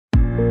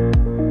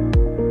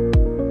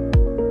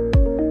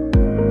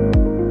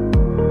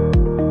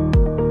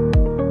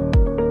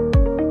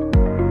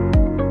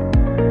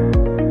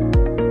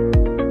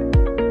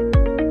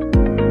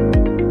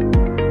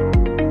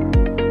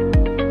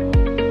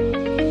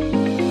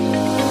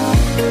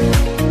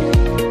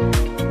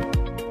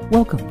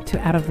Welcome to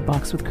Out of the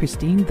Box with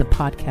Christine, the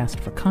podcast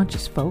for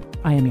conscious folk.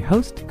 I am your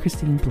host,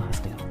 Christine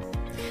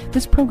Blasdale.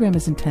 This program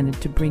is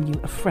intended to bring you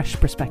a fresh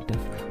perspective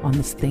on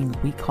this thing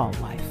we call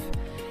life.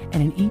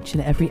 And in each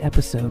and every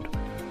episode,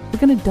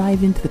 we're going to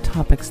dive into the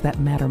topics that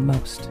matter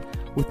most,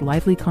 with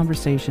lively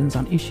conversations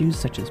on issues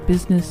such as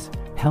business,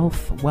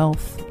 health,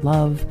 wealth,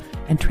 love,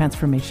 and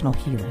transformational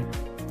healing,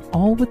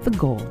 all with the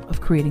goal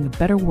of creating a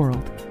better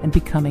world and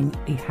becoming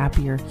a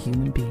happier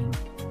human being.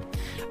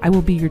 I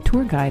will be your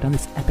tour guide on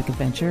this epic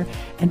adventure,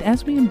 and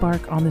as we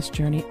embark on this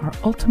journey, our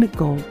ultimate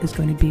goal is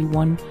going to be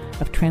one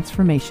of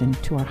transformation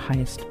to our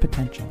highest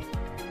potential.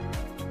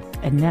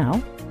 And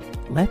now,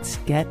 let's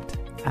get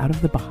out of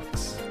the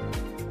box.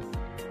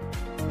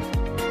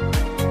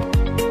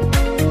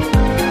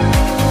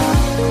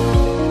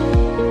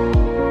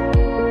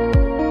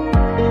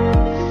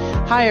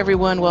 Hi,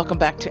 everyone. Welcome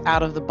back to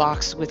Out of the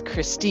Box with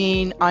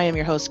Christine. I am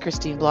your host,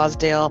 Christine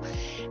Blasdale.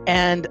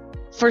 And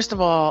first of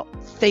all,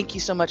 thank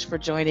you so much for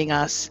joining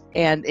us.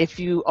 And if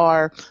you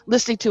are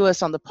listening to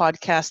us on the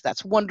podcast,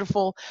 that's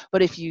wonderful.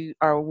 But if you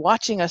are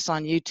watching us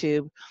on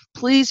YouTube,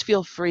 please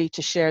feel free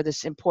to share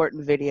this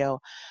important video.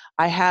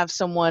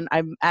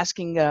 I'm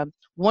asking a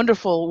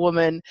wonderful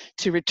woman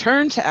to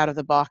return to Out of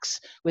the Box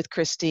with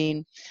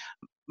Christine.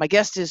 My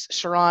guest is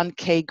Sharon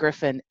K.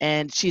 Griffin,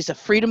 and she's a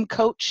freedom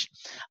coach,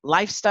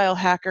 lifestyle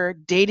hacker,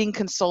 dating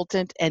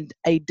consultant, and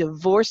a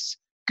divorce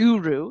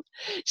guru.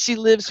 She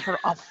lives her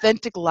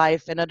authentic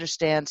life and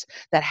understands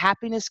that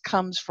happiness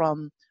comes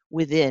from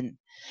within.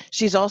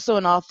 She's also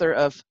an author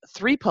of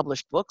 3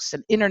 published books,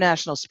 an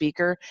international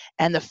speaker,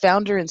 and the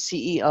founder and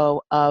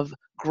CEO of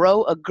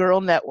Grow a Girl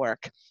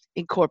Network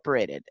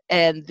Incorporated,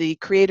 and the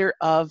creator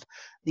of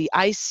the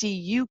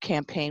ICU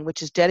campaign,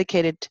 which is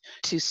dedicated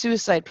to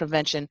suicide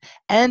prevention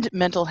and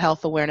mental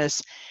health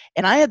awareness.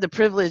 And I had the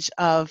privilege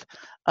of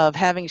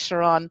having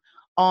Sharon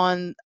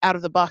on Out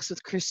of the Box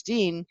with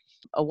Christine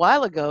a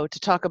while ago to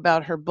talk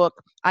about her book,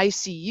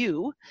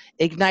 ICU,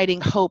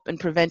 Igniting Hope and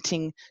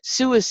Preventing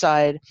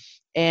Suicide.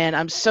 And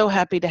I'm so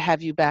happy to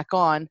have you back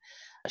on,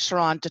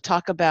 Sharon, to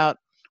talk about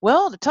a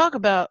little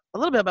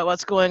bit about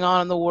what's going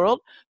on in the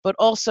world, but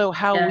also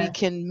how we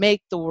can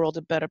make the world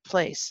a better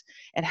place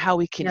and how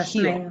we can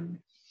heal. Ma'am.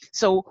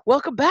 So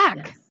welcome back.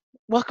 Yes.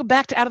 Welcome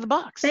back to Out of the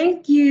Box.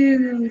 Thank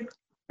you.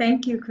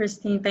 Thank you,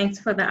 Christine. Thanks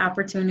for the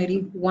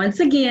opportunity. Once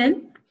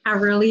again, I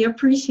really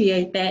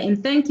appreciate that.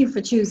 And thank you for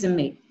choosing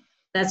me.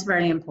 That's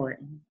very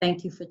important.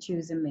 Thank you for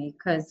choosing me,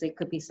 because it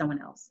could be someone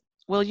else.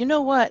 Well, you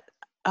know what?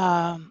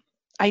 I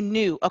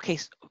knew,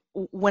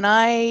 when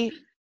I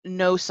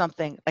know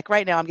something, like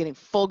right now I'm getting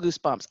full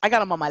goosebumps. I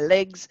got them on my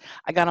legs.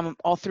 I got them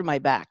all through my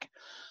back.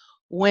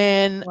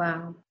 When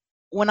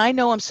I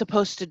know I'm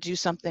supposed to do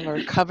something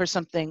or cover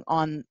something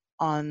on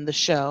the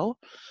show,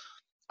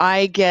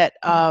 I get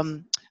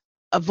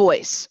a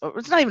voice, or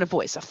it's not even a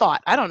voice, a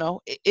thought. I don't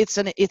know. It's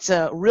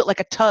a real,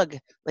 like a tug,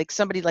 like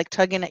somebody like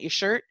tugging at your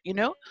shirt, you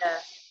know?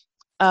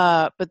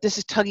 Yeah. But this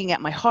is tugging at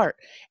my heart.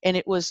 And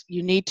it was,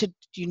 you need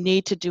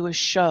to do a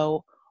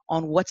show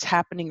on what's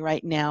happening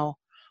right now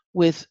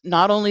with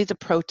not only the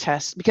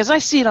protests, because I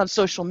see it on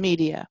social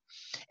media,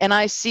 and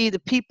I see the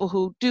people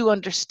who do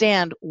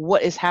understand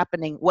what is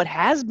happening, what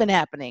has been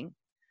happening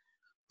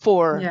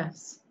for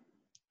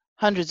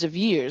hundreds of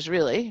years,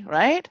 really,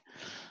 right?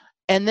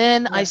 And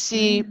then I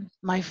see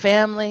my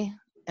family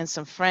and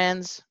some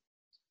friends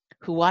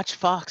who watch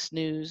Fox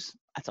News.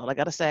 That's all I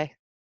got to say.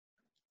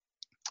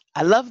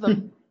 I love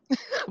them,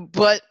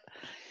 but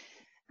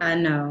I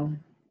know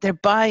they're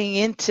buying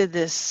into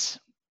this,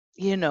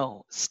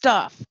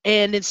 stuff.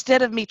 And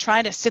instead of me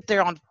trying to sit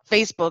there on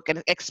Facebook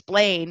and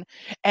explain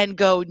and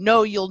go,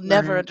 no, you'll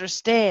never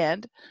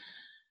understand,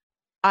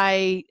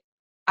 I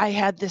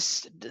had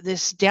this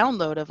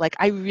download of like,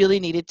 I really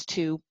needed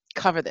to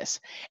cover this.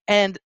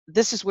 And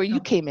this is where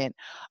you came in.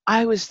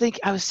 I was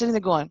sitting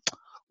there going,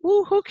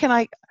 ooh, who can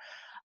I,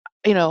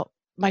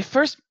 my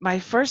first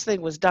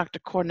thing was Dr.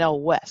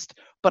 Cornel West,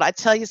 but I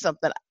tell you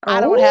something, I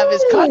don't have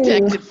his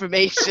contact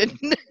information.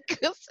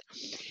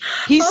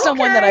 He's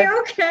someone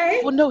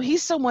that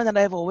he's someone that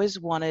I've always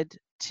wanted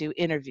to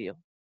interview.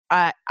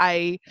 I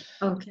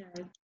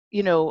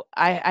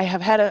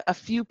have had a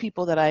few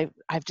people that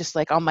I've just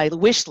like on my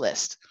wish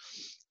list.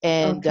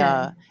 And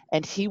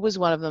he was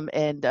one of them.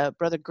 And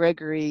Brother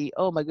Gregory,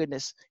 oh my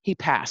goodness, he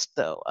passed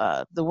though.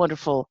 The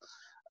wonderful,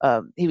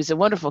 he was a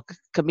wonderful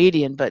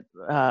comedian, but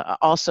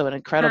also an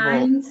incredible.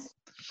 Hines?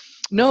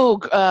 No,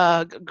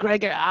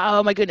 Gregory.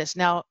 Oh my goodness.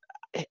 Now,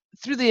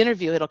 through the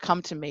interview, it'll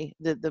come to me.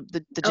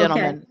 The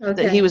gentleman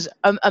that he was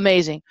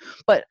amazing.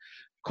 But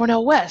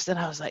Cornel West, and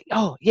I was like,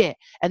 oh yeah.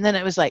 And then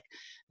it was like,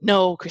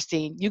 no,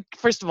 Christine. You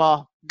first of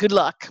all, good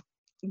luck.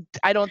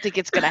 I don't think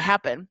it's gonna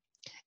happen.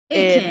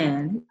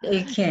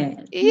 It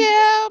can.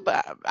 Yeah,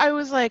 but I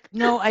was like,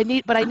 no, I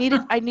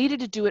needed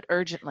to do it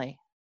urgently.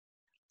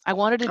 I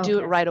wanted to do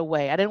it right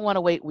away. I didn't want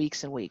to wait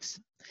weeks and weeks.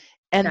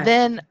 And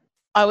then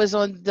I was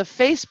on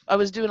I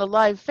was doing a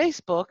live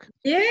Facebook.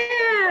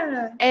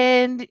 Yeah.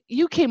 And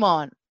you came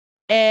on,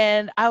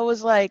 and I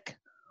was like,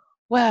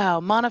 wow,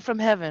 manna from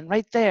heaven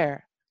right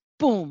there.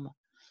 Boom.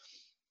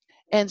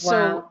 And so,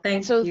 Wow,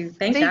 thank so you.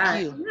 Thank thank God.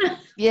 you.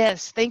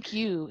 Yes, thank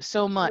you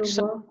so You're much.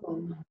 So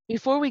welcome.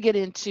 before we get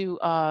into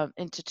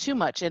too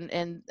much,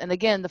 and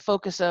again, the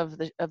focus of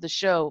the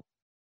show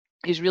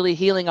is really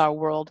healing our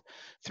world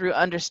through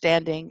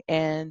understanding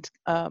and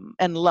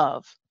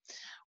love.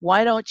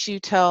 Why don't you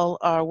tell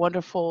our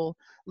wonderful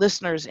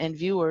listeners and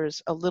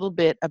viewers a little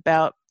bit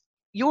about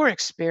your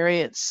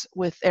experience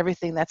with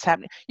everything that's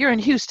happening? You're in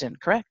Houston,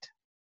 correct?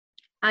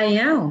 I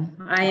am.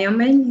 I am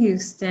in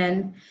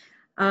Houston.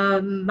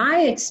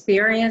 My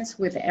experience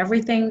with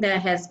everything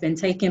that has been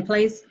taking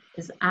place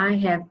is I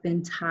have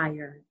been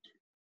tired.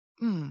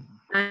 Mm.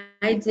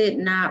 I did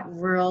not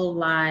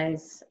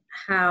realize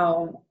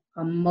how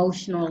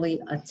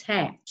emotionally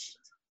attached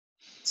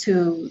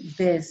to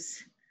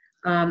this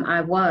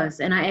I was.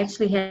 And I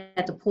actually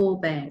had to pull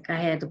back. I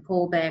had to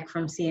pull back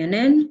from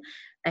CNN.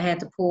 I had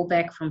to pull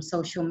back from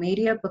social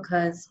media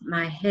because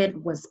my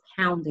head was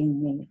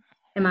pounding me.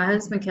 And my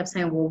husband kept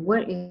saying, well,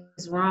 what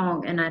is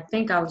wrong? And I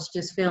think I was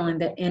just feeling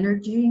the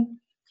energy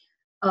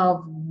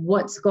of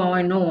what's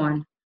going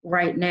on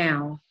right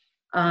now.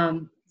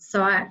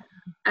 So I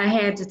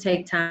had to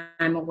take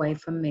time away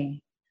from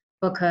me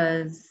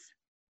because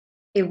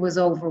it was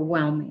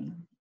overwhelming.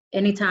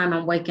 Anytime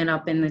I'm waking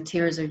up and the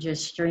tears are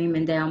just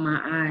streaming down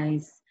my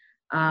eyes,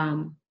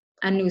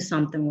 I knew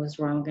something was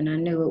wrong and I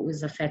knew it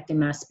was affecting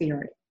my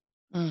spirit.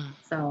 Mm.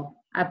 So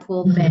I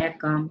pulled back.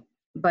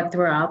 But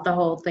throughout the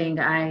whole thing,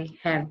 I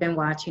have been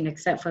watching,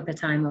 except for the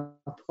time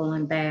of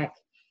pulling back.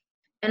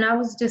 And I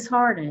was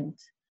disheartened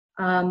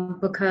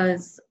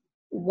because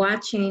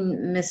watching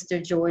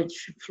Mr.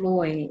 George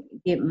Floyd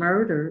get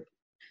murdered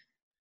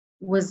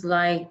was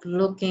like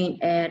looking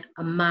at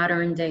a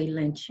modern day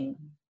lynching.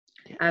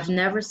 I've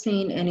never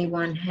seen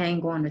anyone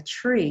hang on a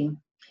tree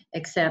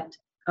except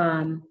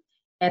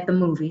at the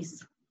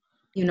movies,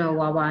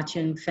 while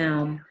watching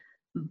film.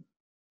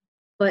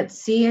 But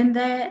seeing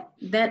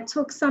that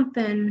took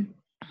something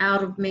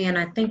out of me, and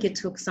I think it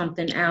took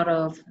something out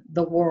of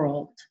the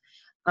world.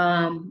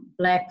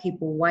 Black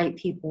people, white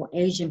people,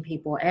 Asian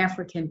people,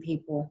 African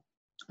people,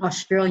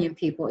 Australian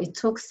people. It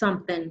took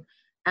something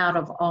out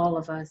of all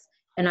of us.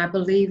 And I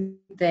believe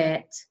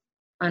that,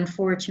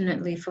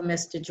 unfortunately for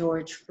Mr.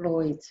 George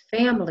Floyd's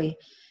family,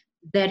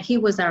 that he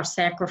was our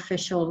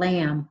sacrificial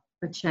lamb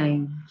for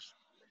change.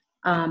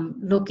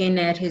 Looking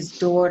at his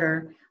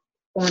daughter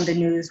on the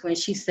news when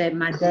she said,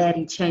 my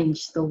daddy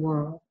changed the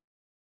world.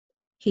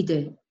 He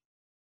did.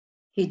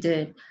 He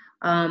did.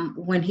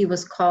 When he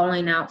was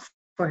calling out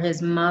for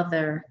his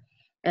mother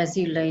as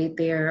he laid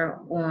there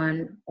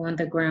on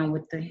the ground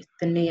with the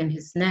knee in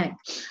his neck,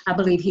 I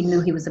believe he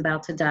knew he was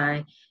about to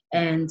die.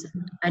 And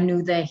I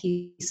knew that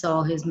he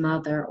saw his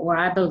mother, or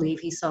I believe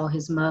he saw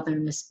his mother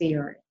in the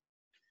spirit,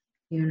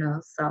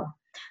 so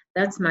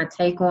that's my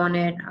take on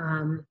it.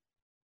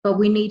 But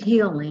we need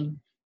healing.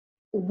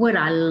 What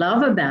I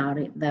love about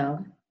it,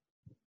 though,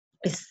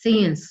 is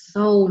seeing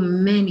so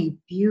many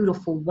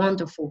beautiful,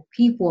 wonderful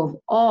people of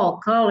all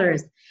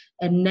colors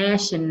and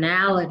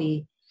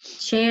nationality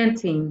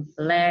chanting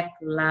Black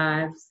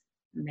Lives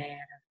Matter.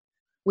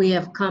 We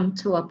have come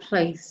to a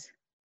place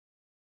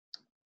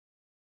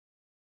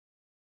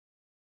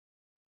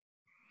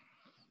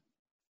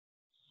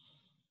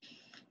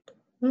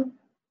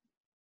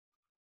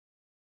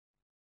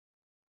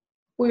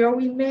where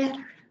we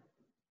matter.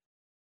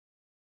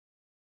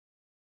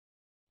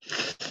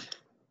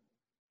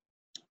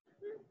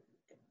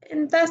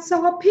 And that's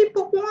all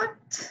people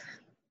want,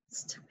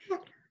 is to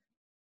matter.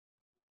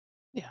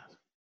 Yeah.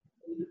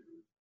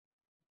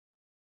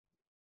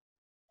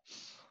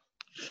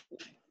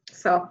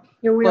 So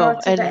here we Well,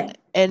 are today.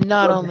 and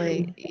not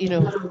only,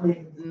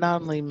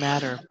 not only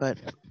matter, but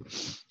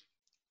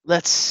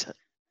let's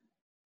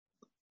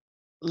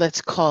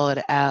call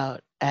it out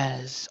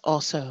as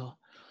also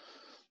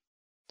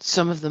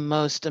some of the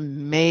most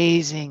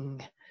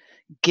amazing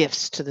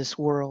gifts to this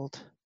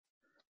world.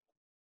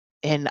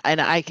 And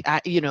I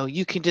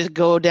you can just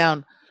go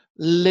down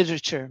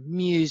literature,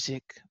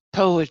 music,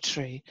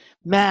 poetry,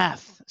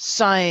 math,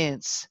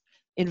 science,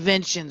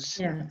 inventions,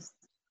 Yes,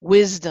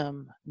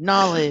 wisdom,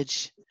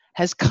 knowledge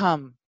has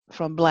come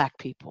from Black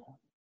people.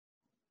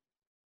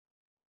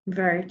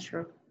 very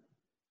true.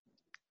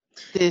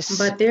 This,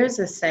 But there's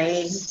a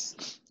saying,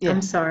 yeah.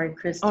 I'm sorry, Oh,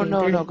 Christine,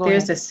 no, no, go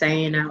there's ahead. a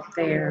saying out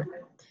there,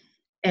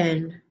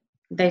 and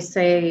they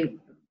say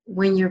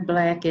when you're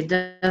Black, it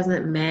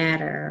doesn't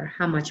matter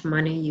how much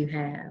money you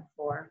have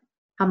or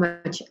how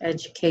much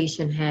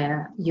education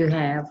you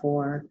have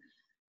or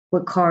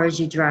what cars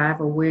you drive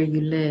or where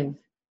you live.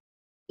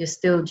 You're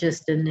still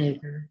just a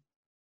nigger.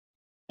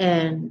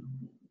 And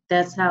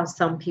that's how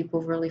some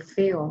people really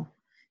feel,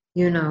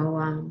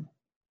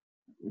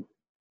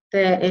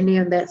 that any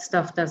of that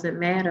stuff doesn't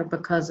matter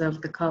because of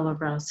the color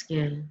of our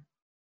skin,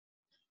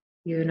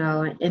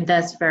 and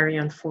that's very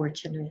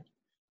unfortunate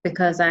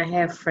because I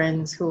have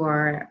friends who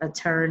are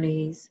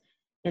attorneys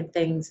and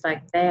things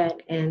like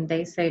that, and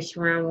they say,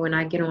 Sharon, when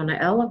I get on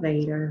an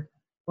elevator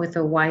with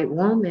a white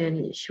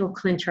woman, she'll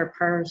clench her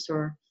purse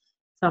or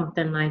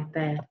something like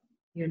that,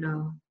 you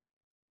know.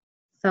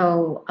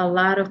 So a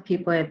lot of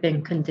people have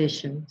been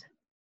conditioned,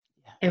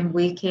 and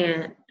we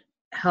can't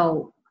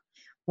help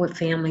what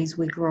families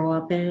we grow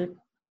up in,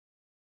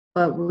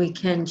 but we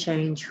can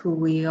change who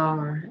we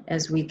are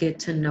as we get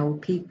to know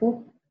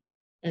people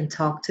and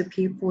talk to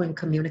people and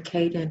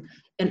communicate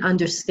and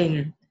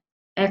understand.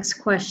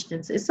 Ask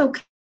questions. It's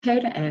okay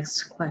to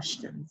ask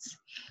questions.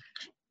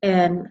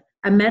 And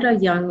I met a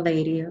young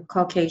lady, a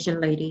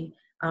Caucasian lady,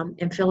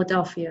 in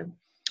Philadelphia,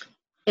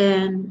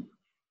 and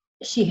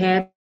she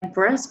had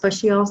breasts, but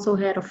she also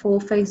had a full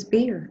face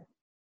beard.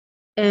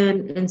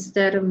 And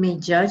instead of me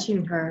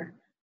judging her,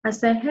 I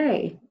said,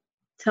 "Hey,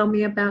 tell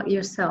me about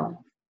yourself."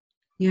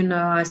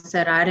 I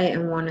said, "I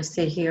didn't want to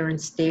sit here and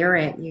stare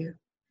at you."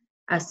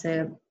 I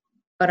said,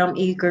 "But I'm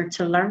eager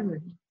to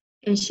learn."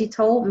 And she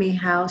told me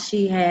how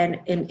she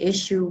had an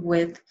issue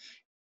with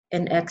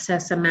an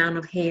excess amount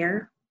of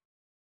hair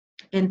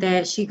and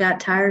that she got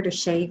tired of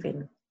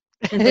shaving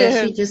and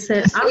that she just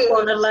said, "I'm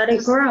going to let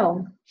it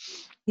grow."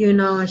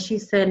 And she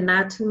said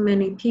not too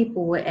many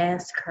people would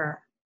ask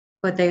her,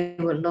 but they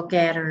would look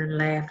at her and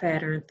laugh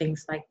at her and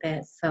things like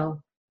that.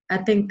 So I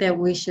think that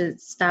we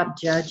should stop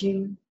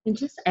judging and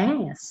just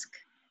ask.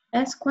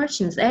 Ask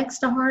questions.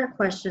 Ask the hard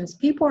questions.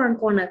 People aren't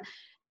going to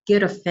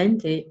get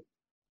offended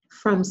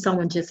from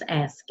someone just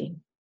asking.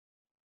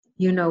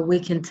 We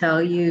can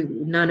tell you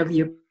none of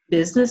your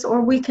business,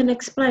 or we can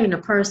explain.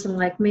 A person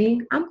like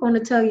me, I'm going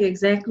to tell you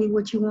exactly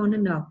what you want to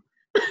know.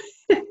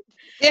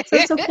 So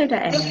it's okay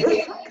to ask.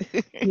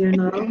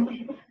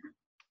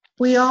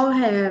 We all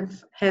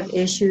have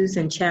issues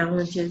and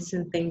challenges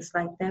and things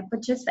like that,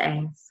 but just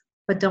ask,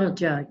 but don't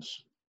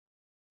judge.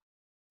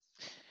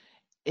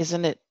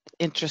 Isn't it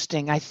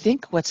interesting? I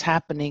think what's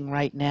happening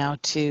right now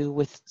too,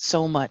 with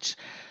so much,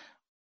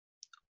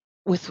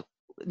 with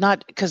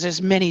not because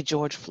there's many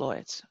George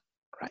Floyds,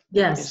 right?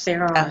 Yes,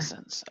 there are.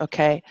 Thousands,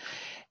 okay,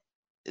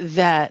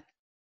 that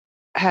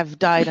have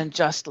died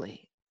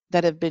unjustly,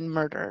 that have been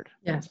murdered.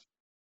 Yes.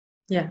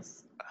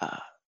 Yes.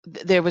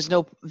 There was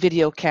no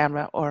video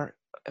camera or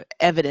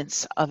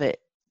evidence of it,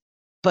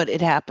 but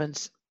it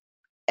happens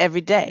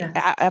every day. Yes.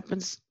 It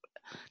happens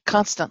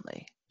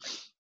constantly.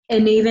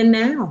 And even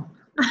now.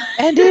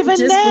 And even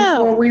just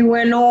now. Before we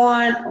went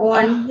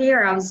on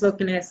here, I was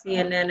looking at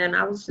CNN and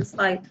I was just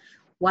like,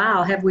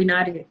 wow, have we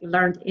not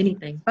learned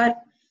anything?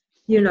 But,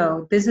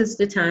 this is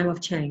the time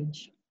of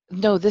change.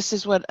 No, this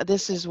is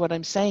what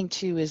I'm saying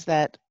too, is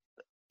that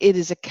it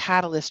is a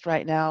catalyst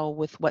right now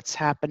with what's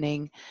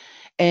happening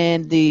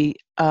and the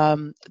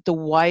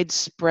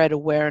widespread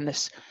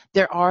awareness.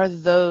 There are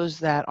those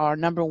that are,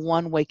 number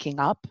one, waking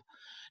up.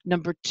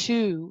 Number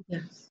two,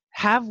 yes,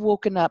 have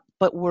woken up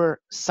but were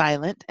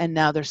silent, and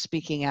now they're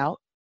speaking out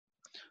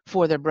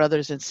for their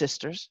brothers and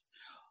sisters.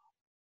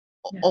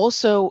 Yes.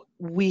 Also,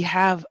 we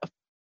have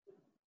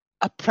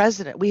a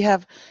president. We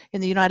have,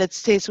 in the United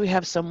States, we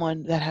have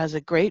someone that has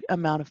a great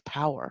amount of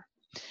power,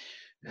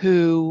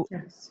 who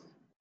yes,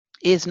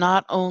 is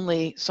not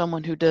only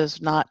someone who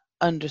does not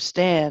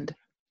understand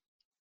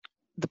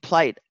the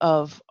plight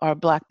of our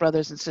Black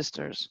brothers and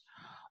sisters,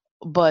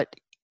 but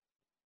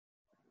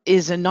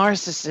is a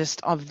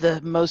narcissist of the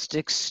most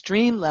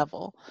extreme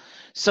level.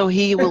 So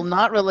he will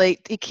not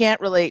relate, he can't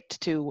relate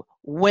to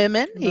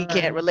women, he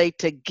can't relate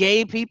to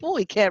gay people,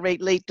 he can't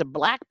relate to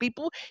Black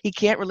people, he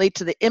can't relate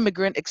to the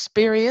immigrant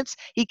experience,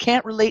 he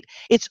can't relate.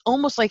 It's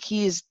almost like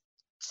he is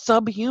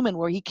subhuman,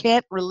 where he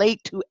can't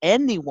relate to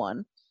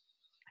anyone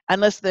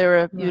unless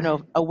they're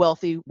a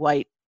wealthy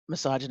white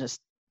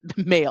misogynist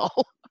male.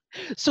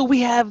 So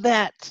we have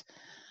that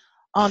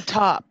on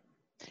top.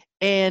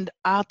 And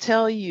I'll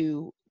tell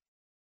you,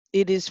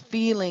 it is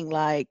feeling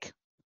like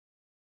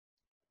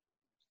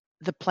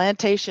the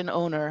plantation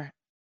owner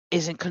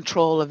is in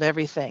control of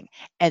everything.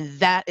 And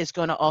that is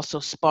going to also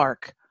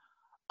spark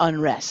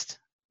unrest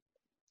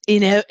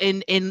in a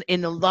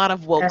lot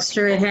of woke That's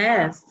true, people. it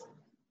has.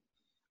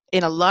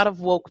 In a lot of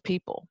woke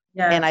people.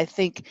 Yes. And I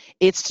think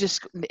it's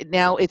just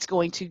now it's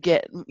going to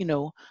get,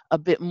 a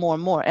bit more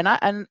and more. And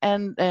I'm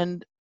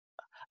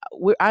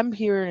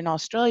here in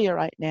Australia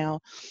right now,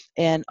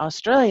 and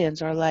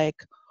Australians are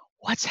like,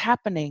 what's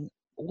happening?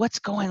 What's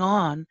going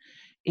on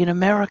in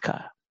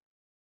America?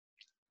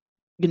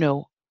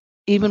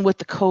 Even with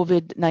the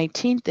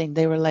COVID-19 thing,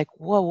 they were like,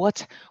 whoa,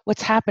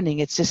 what's happening?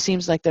 It just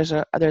seems like there's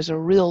a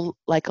real,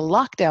 like, a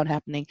lockdown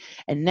happening.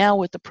 And now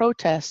with the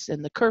protests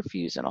and the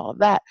curfews and all of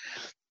that,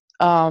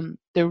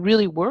 they're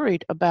really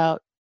worried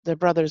about their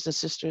brothers and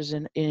sisters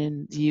in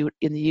the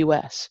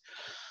U.S.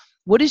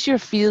 What is your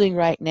feeling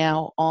right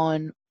now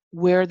on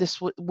where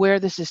this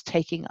is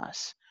taking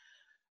us?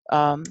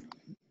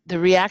 The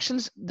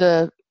reactions,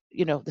 the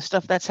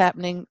stuff that's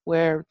happening,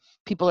 where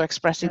people are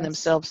expressing yes.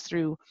 themselves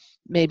through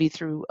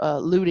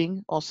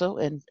looting also,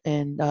 and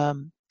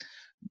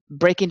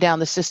breaking down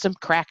the system,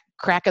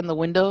 cracking the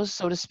windows,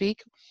 so to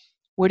speak.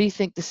 Where do you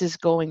think this is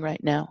going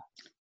right now?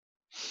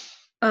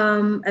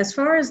 As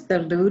far as the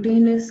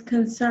looting is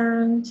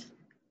concerned,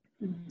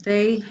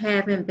 they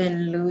haven't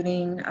been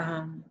looting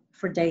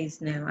for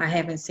days now. I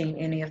haven't seen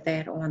any of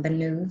that on the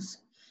news.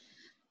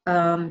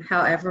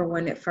 However,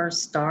 when it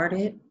first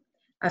started,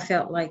 I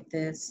felt like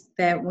this,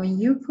 that when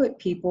you put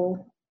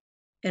people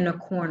in a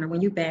corner,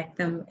 when you back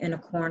them in a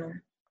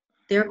corner,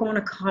 they're going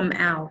to come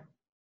out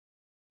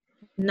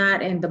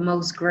not in the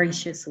most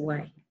gracious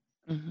way.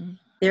 Mm-hmm.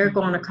 They're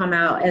going to come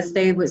out, as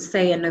they would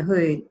say in the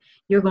hood,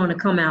 you're going to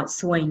come out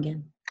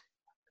swinging.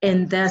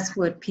 And that's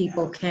what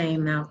people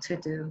came out to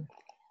do.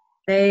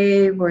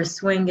 They were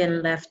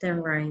swinging left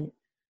and right.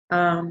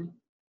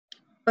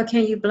 But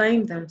can you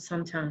blame them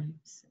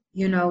sometimes?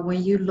 You know,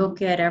 when you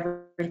look at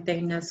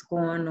everything that's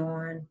going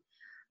on,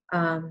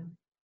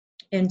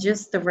 and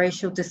just the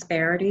racial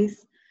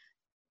disparities,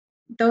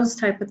 those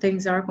type of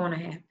things are going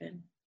to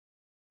happen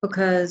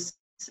because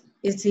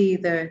it's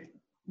either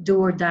do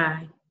or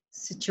die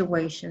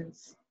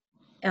situations.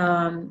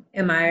 Am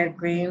I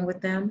agreeing with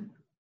them?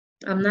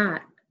 I'm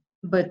not.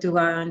 But do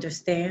I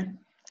understand?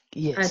 I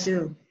Yes.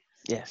 do.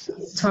 Yes.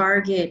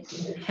 Target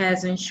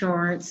has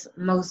insurance.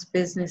 Most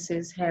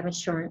businesses have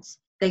insurance.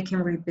 They can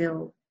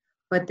rebuild.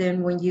 But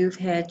then when you've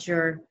had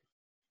your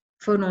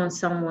foot on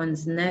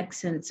someone's neck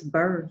since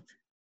birth,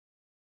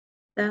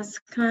 that's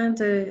kind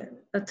of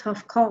a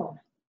tough call,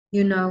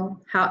 you know.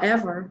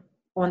 However,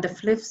 on the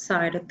flip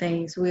side of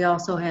things, we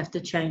also have to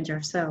change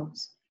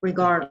ourselves,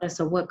 regardless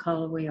of what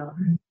color we are.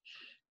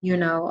 You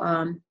know,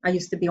 I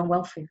used to be on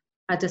welfare.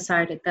 I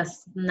decided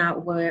that's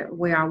not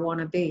where I want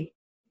to be.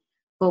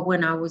 But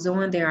when I was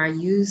on there, I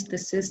used the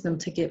system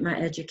to get my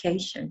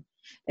education.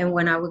 And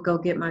when I would go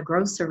get my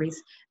groceries,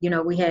 you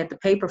know, we had the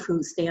paper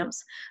food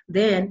stamps.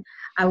 Then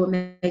I would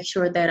make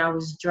sure that I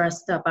was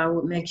dressed up. I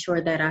would make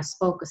sure that I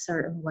spoke a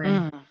certain way.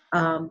 Mm.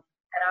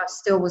 That I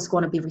still was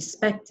going to be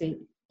respected,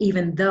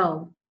 even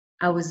though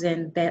I was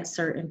in that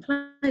certain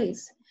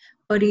place.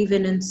 But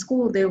even in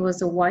school, there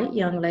was a white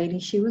young lady.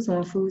 She was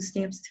on food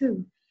stamps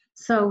too.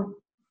 So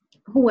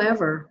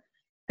whoever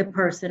the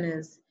person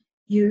is,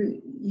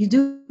 you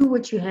do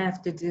what you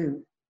have to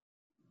do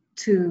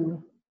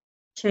to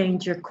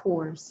change your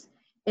course.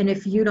 And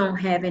if you don't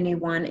have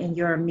anyone in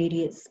your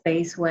immediate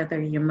space, whether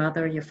your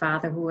mother, your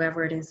father,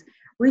 whoever it is,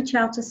 reach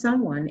out to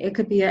someone. It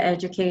could be an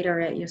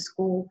educator at your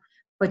school,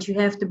 but you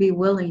have to be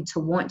willing to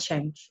want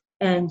change,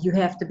 and you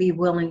have to be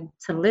willing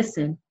to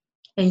listen,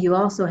 and you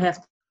also have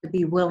to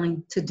be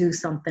willing to do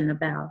something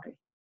about it.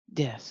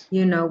 Yes.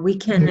 You know, we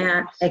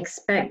cannot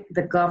expect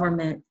the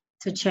government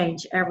to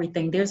change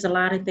everything. There's a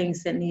lot of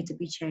things that need to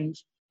be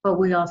changed, but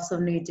we also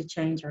need to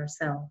change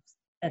ourselves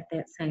at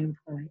that same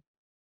point.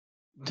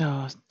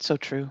 Oh, so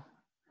true.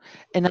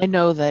 And I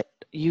know that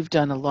you've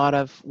done a lot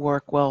of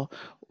work. Well,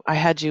 I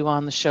had you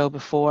on the show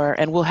before,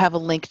 and we'll have a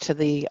link to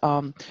the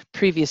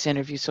previous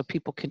interview so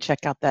people can check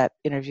out that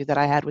interview that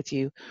I had with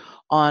you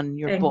on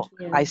your Thank book,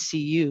 you. I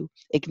See You,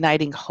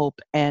 Igniting Hope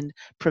and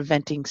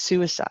Preventing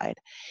Suicide.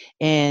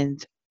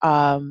 And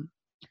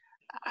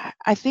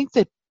I think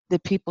that the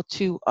people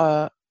too,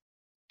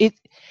 it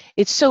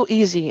it's so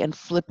easy and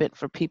flippant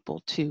for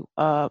people to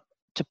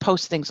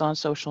post things on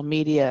social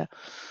media,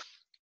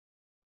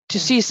 to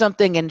Yeah. see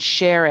something and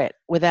share it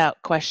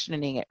without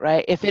questioning it,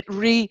 right?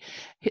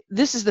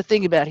 This is the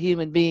thing about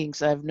human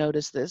beings. I've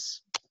noticed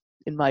this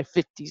in my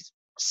 50s,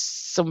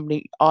 so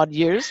many odd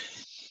years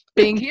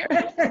being here.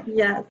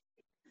 Yes.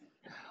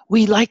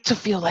 We like to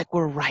feel like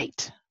we're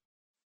right.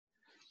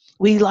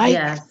 We like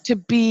Yes. to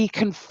be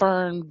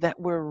confirmed that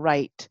we're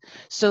right.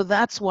 So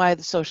that's why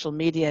the social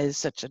media is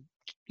such a,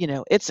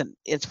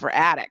 it's for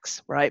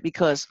addicts, right?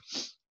 Because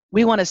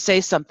we want to say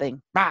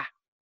something,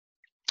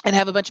 and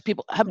have a bunch of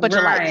people, have a bunch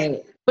of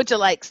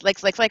likes,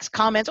 Right. likes,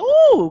 comments,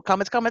 ooh,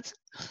 comments.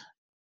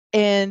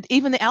 And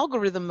even the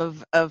algorithm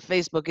of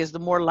Facebook is the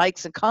more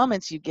likes and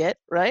comments you get,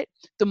 right,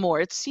 the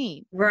more it's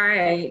seen.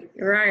 Right.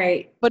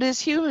 Right. But as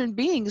human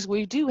beings,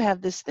 we do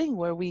have this thing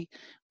where we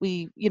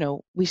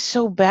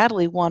so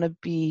badly want to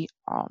be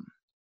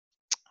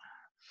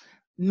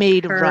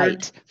made Heard.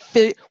 right.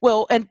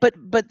 Well,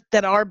 but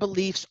that our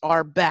beliefs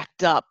are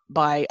backed up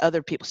by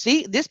other people.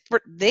 See,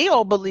 they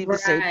all believe the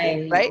same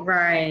thing, Right.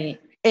 right? Right.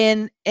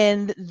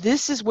 And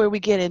this is where we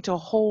get into a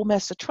whole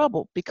mess of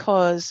trouble,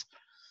 because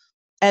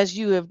as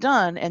you have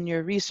done, and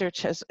your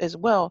research has as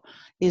well,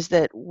 is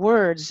that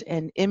words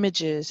and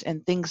images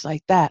and things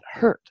like that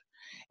hurt,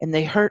 and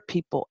they hurt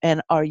people,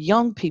 and our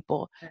young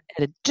people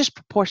at a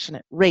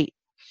disproportionate rate.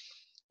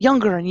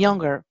 Younger and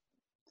younger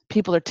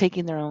people are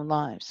taking their own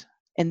lives.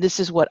 And this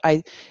is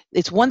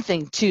it's one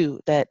thing too,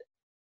 that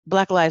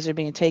Black lives are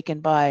being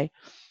taken by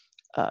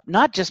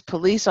not just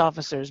police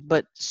officers,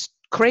 but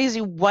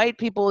crazy white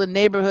people in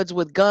neighborhoods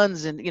with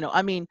guns. And,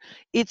 I mean,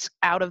 it's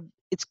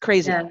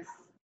crazy. Yes.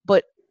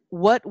 But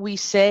what we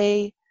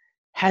say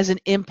has an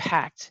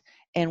impact.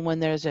 And when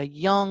there's a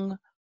young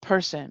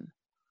person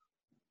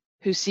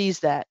who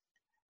sees that,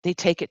 they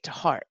take it to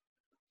heart.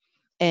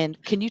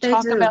 And can you They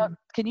talk about do.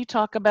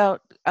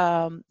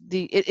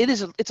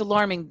 it's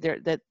alarming there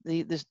that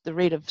the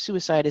rate of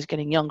suicide is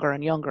getting younger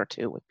and younger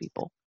too with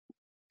people.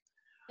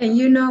 And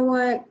you know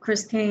what,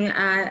 Christine,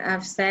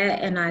 I've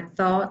sat and I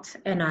thought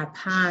and I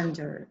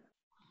pondered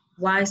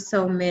why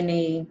so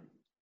many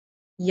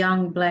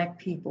young Black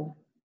people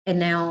and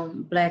now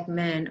Black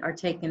men are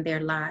taking their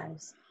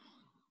lives.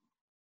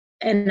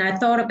 And I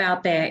thought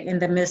about that in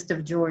the midst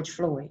of George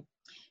Floyd.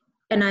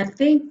 And I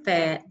think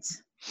that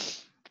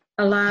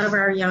a lot of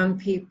our young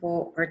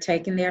people are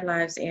taking their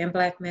lives, and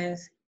Black men,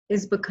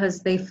 is because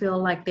they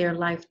feel like their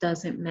life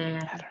doesn't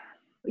matter.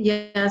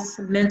 Yes,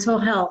 mental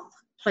health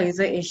plays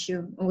an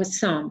issue with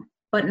some,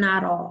 but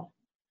not all.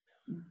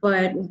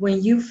 But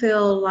when you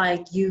feel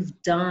like you've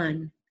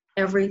done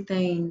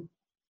everything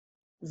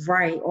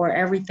right or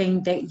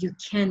everything that you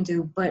can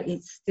do, but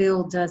it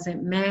still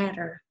doesn't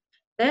matter,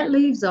 that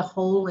leaves a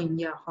hole in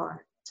your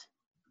heart.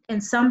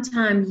 And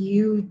sometimes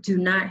you do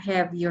not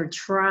have your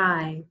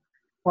tribe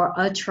or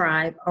a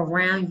tribe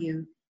around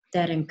you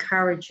that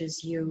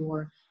encourages you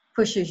or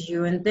pushes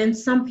you. And then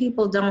some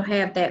people don't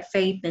have that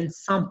faith in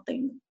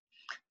something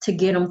to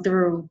get them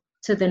through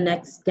to the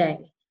next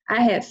day.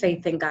 I had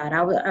faith in God.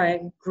 I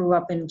grew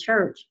up in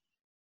church.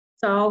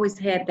 So I always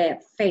had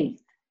that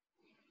faith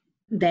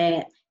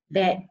that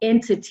that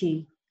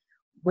entity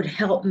would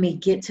help me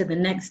get to the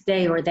next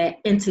day, or that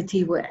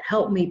entity would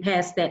help me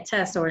pass that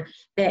test, or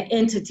that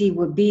entity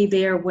would be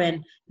there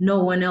when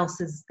no one else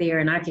is there,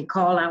 and I could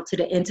call out to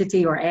the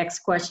entity or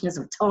ask questions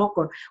or talk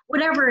or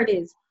whatever it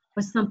is.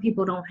 But some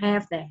people don't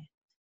have that.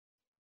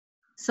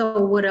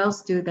 So what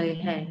else do they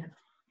have?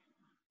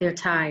 They're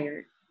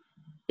tired.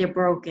 They're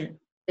broken.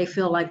 They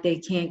feel like they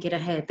can't get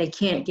ahead. They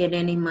can't get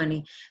any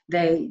money.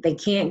 They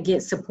can't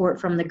get support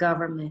from the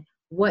government.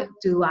 What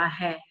do I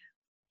have?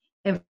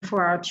 And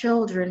for our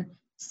children,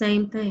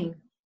 same thing.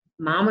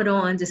 Mama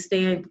don't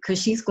understand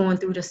because she's going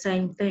through the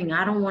same thing.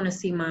 I don't want to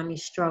see mommy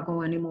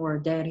struggle anymore or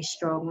daddy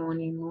struggle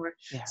anymore.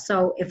 Yeah.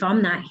 So if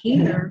I'm not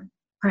here,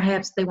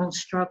 perhaps they won't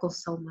struggle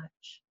so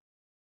much.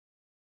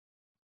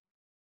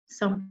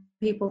 Some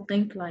people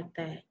think like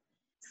that.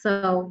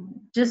 So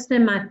just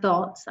in my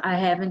thoughts, I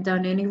haven't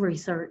done any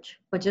research,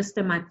 but just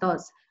in my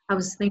thoughts, I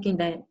was thinking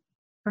that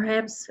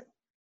perhaps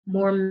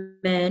more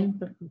men,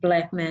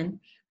 Black men,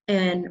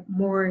 and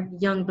more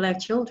young Black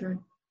children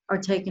are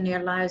taking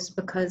their lives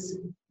because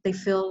they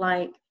feel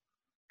like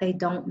they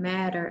don't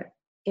matter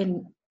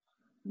and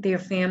their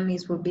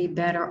families would be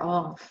better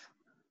off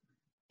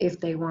if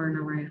they weren't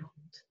around.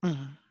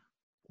 Mm-hmm.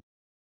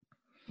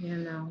 You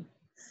know,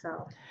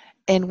 so.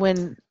 And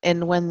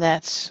when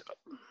that's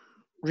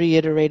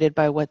reiterated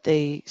by what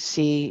they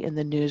see in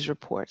the news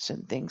reports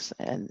and things,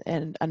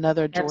 and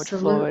another George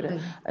Floyd,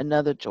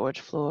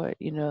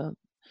 you know.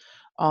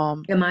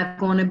 Am I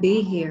going to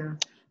be here?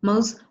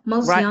 Most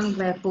Right. young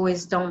Black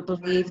boys don't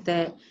believe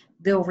that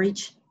they'll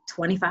reach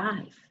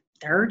 25,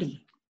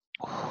 30.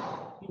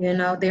 You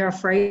know, they're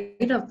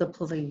afraid of the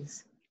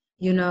police.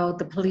 You know,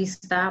 the police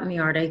stop me.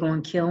 Are they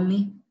going to kill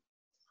me?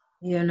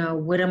 You know,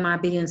 what am I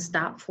being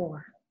stopped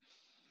for?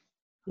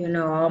 You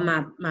know, all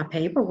my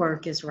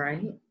paperwork is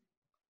right.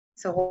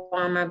 So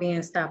why am I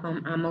being stopped?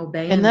 I'm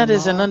obeying And that the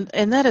is law.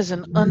 that is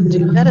an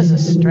undue, that is a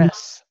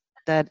stress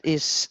that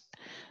is,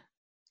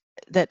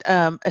 that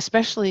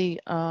especially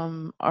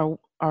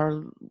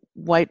our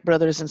white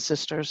brothers and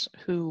sisters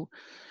who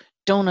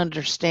don't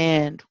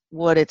understand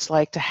what it's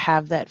like to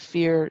have that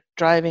fear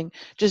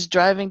just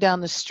driving down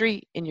the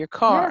street in your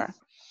car. Yes.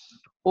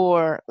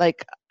 Or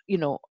like, you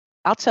know,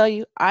 I'll tell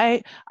you,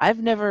 I've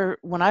never,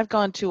 when I've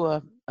gone to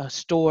a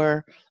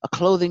store, a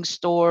clothing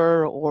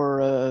store,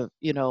 or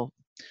you know,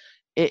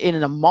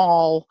 in a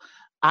mall,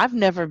 I've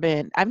never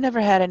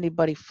had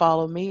anybody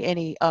follow me,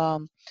 any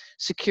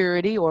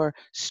security or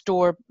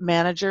store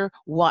manager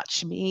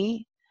watch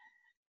me.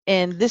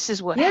 And this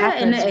is what Yeah,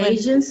 and happens the when,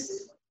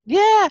 agents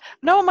yeah,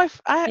 no,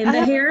 in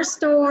the hair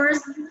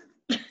stores.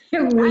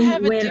 I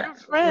have a when dear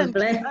friend.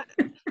 Black.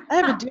 I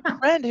have a dear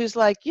friend who's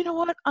like, you know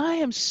what? I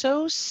am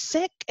so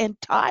sick and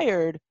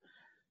tired.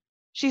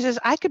 She says,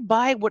 I could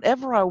buy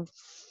whatever I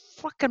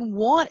fucking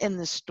want in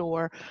this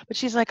store. But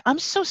she's like, I'm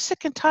so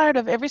sick and tired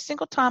of every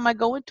single time I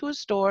go into a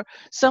store,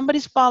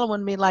 somebody's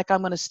following me like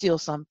I'm going to steal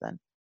something.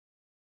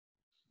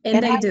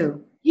 And they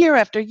do. Year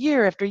after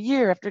year after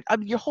year after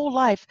your whole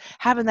life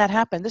having that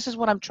happen. This is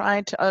what I'm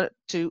trying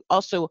to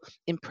also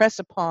impress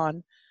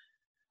upon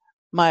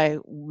my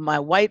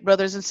white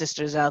brothers and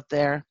sisters out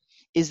there,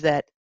 is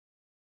that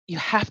you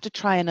have to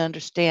try and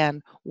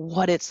understand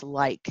what it's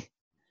like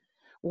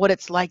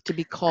to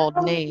be called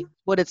names,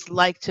 what it's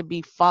like to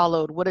be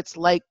followed, what it's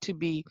like to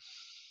be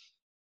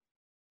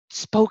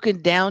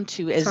spoken down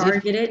to as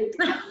targeted.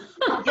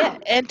 Yeah,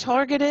 and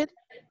targeted,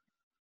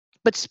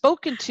 but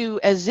spoken to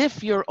as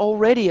if you're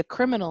already a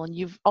criminal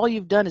and all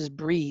you've done is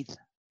breathing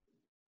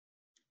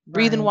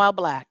Right. while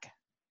Black,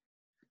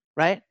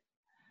 right?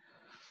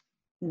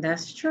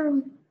 That's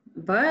true,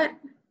 but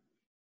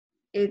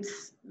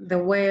it's the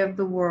way of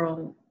the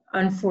world.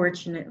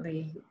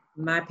 Unfortunately,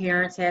 my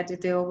parents had to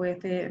deal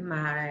with it.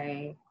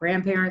 My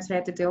grandparents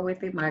had to deal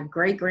with it. My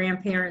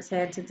great-grandparents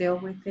had to deal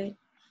with it.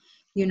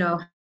 You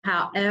know,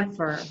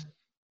 however,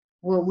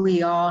 what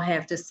we all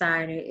have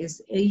decided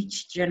is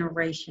each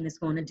generation is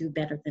going to do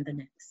better than the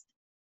next.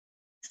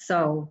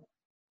 So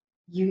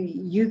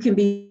you can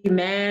be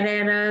mad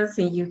at us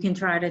and you can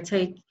try to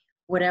take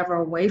whatever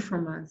away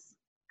from us.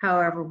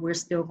 However, we're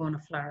still going to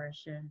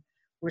flourish and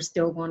we're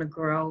still going to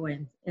grow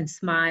and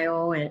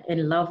smile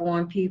and love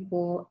on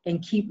people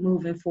and keep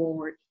moving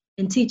forward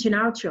and teaching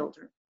our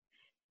children,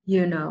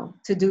 you know,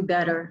 to do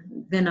better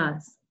than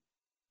us.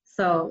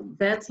 So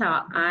that's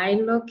how I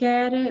look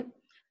at it.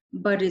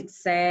 But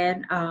it's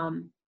sad.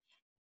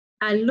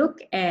 I look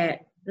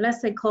at,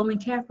 let's say, Colin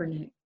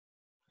Kaepernick,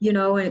 you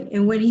know,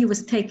 and when he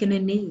was taking a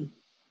knee,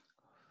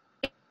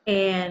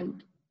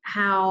 and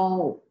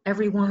how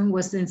everyone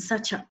was in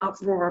such an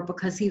uproar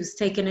because he was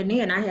taking a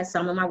knee. And I had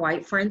some of my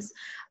white friends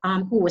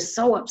who were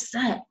so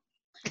upset.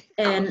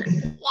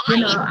 And, you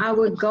know, I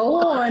would go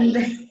on,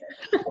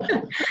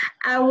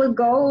 I would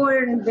go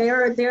on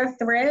their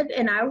thread,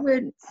 and I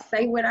would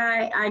say what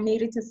I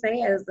needed to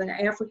say as an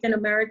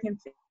African-American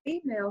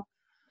female.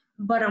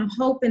 But I'm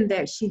hoping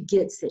that she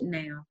gets it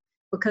now,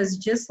 because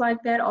just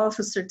like that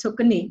officer took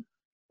a knee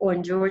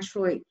on George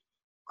Floyd,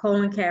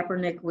 Colin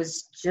Kaepernick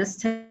was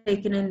just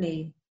taking a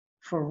knee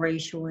for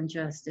racial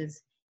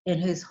injustice, and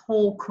his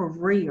whole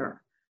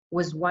career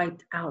was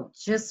wiped out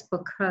just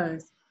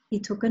because he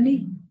took a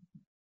knee.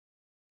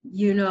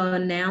 You know,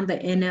 now the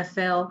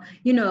NFL,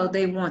 you know,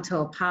 they want to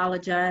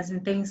apologize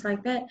and things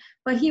like that,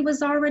 but he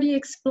was already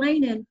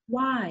explaining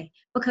why,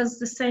 because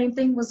the same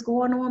thing was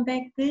going on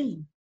back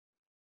then.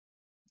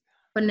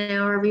 But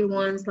now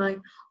everyone's like,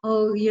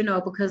 oh, you know,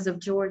 because of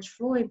George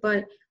Floyd.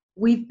 But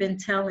we've been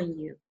telling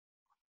you,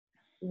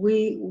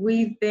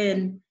 we've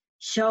been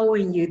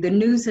showing you, the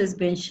news has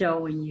been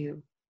showing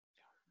you,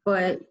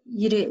 but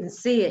you didn't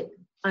see it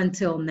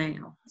until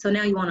now. So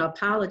now you want to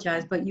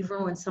apologize, but you've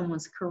ruined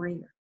someone's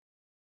career.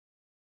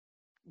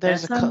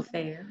 That's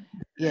unfair.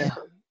 Yeah.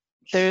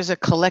 There's a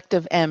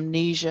collective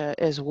amnesia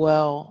as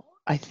well,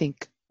 I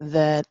think,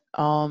 that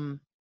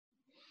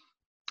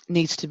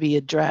needs to be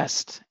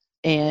addressed.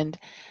 And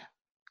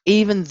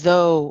even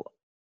though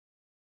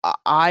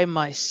I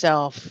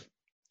myself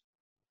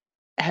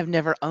have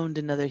never owned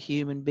another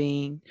human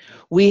being,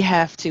 we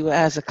have to,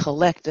 as a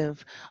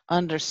collective,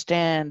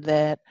 understand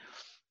that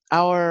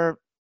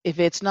if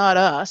it's not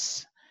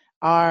us,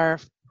 our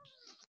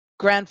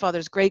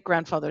grandfathers, great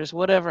grandfathers,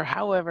 whatever,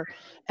 however,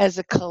 as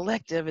a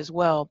collective as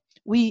well,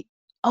 we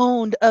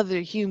owned other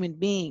human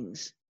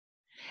beings.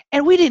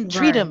 And we didn't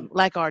treat them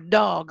like our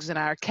dogs and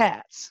our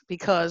cats,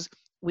 because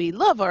we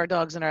love our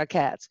dogs and our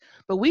cats,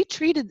 but we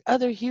treated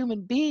other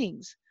human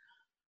beings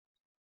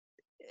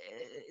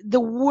the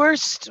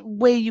worst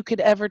way you could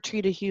ever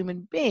treat a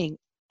human being,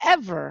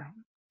 ever.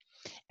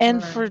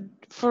 And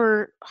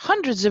for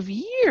hundreds of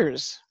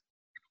years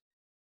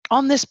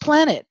on this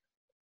planet,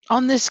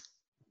 on this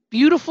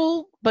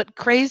beautiful but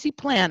crazy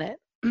planet.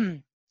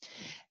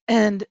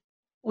 And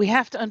we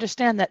have to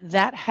understand that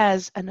that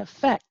has an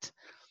effect,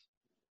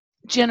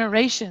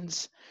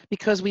 generations,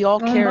 because we all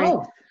carry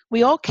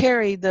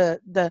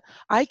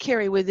I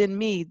carry within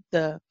me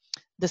the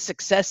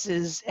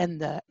successes and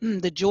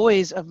the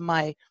joys of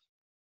my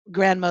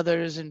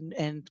grandmothers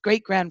and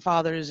great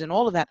grandfathers and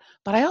all of that,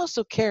 but I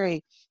also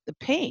carry the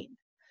pain.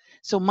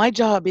 So my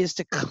job is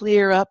to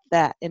clear up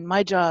that, and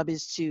my job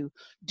is to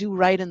do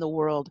right in the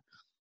world,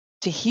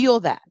 to heal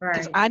that,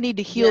 because I need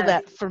to heal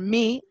that for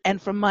me and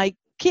for my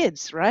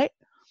kids, right?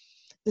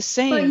 The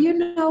same. But you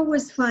know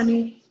what's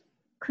funny,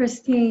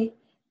 Christine?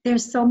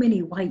 There's so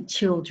many white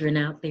children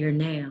out there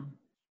now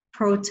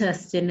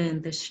protesting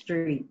in the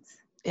streets.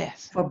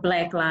 Yes. For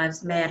Black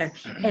Lives Matter.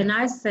 And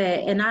I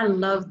said, and I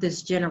love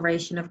this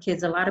generation of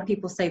kids. A lot of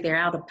people say they're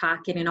out of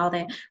pocket and all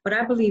that, but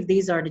I believe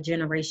these are the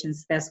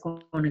generations that's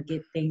going to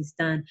get things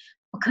done,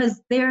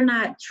 because they're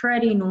not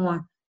treading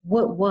on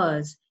what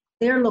was.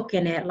 They're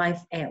looking at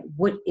life at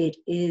what it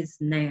is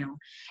now.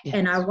 Yes.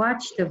 And I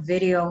watched a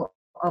video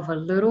of a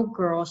little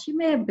girl. She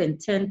may have been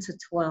 10 to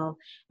 12,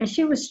 and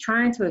she was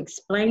trying to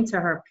explain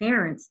to her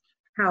parents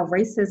how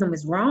racism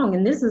is wrong.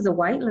 And this is a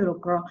white little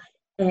girl.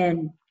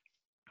 And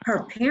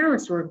her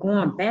parents were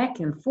going back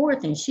and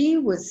forth, and she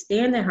was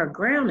standing her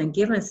ground and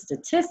giving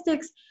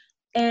statistics,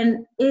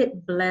 and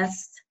it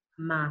blessed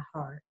my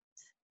heart.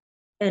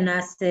 And I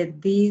said,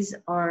 this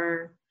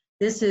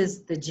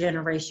is the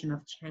generation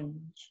of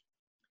change,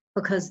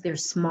 because they're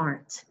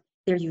smart,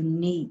 they're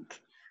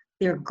unique,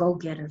 they're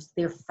go-getters,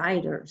 they're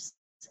fighters.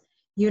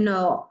 You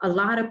know, a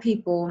lot of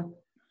people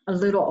a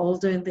little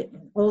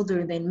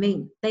older than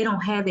me, they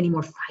don't have any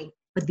more fight,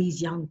 but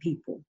these young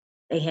people,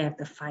 they have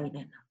the fight in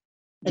them.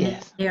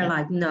 And they're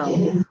like,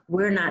 no,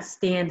 we're not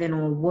standing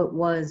on what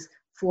was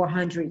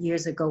 400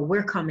 years ago.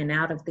 We're coming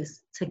out of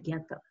this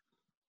together.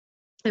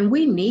 And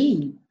we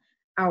need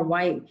our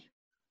white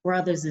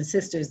brothers and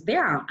sisters.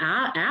 They're our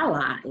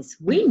allies.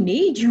 We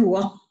need you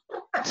all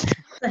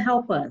to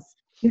help us,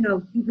 you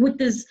know, with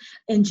this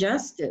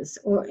injustice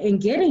or in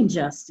getting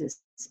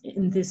justice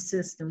in this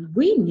system.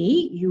 We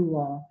need you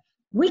all.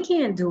 We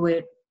can't do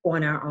it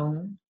on our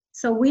own.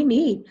 So we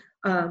need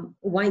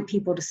white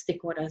people to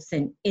stick with us,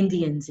 and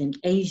Indians and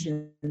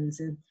Asians,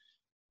 and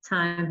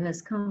time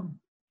has come.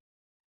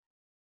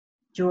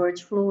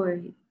 George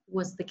Floyd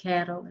was the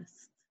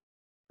catalyst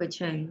for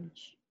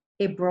change.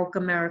 It broke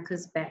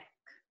America's back.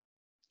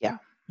 Yeah.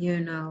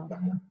 You know,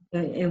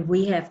 and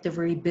we have to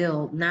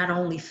rebuild, not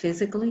only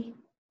physically,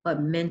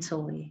 but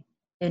mentally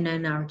and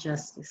in our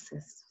justice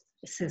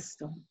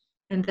system.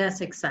 And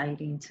that's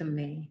exciting to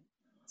me.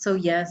 So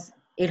yes,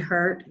 it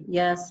hurt.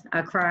 Yes,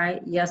 I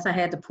cried. Yes, I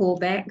had to pull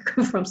back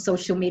from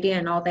social media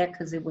and all that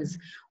because it was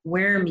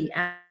wearing me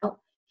out.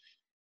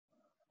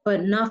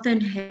 But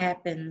nothing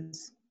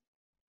happens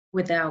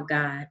without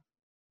God.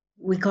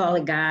 We call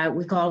it God,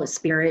 we call it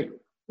spirit,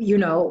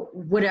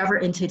 whatever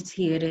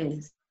entity it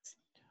is.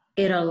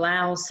 It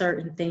allows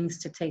certain things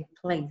to take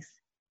place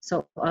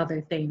so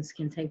other things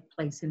can take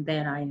place, and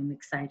that I am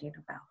excited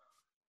about.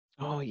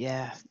 Oh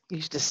yeah, you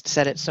just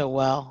said it so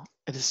well.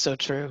 It is so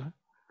true.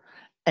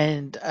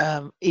 And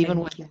even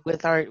Thank you.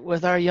 with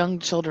our young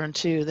children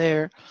too,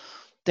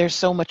 they're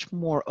so much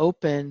more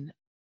open,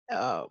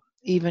 uh,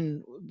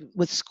 even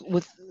with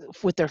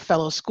their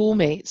fellow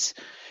schoolmates.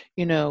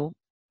 You know,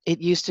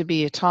 it used to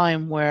be a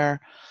time where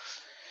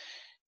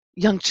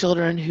young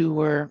children who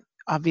were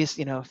obvious,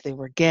 if they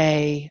were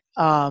gay,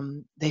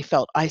 they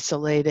felt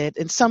isolated.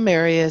 In some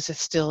areas, it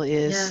still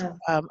is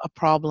Yeah, a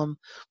problem,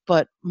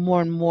 but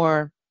more and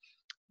more,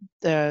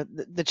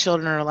 the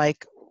children are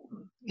like,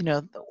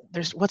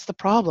 there's what's the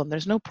problem?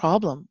 There's no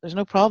problem. There's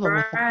no problem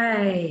with that.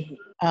 right.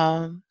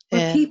 We're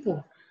And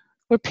people.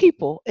 we're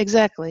people,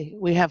 exactly.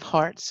 We have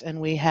hearts and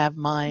we have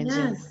minds,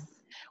 and Yes,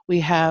 we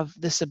have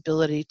this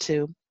ability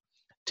to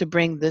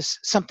bring this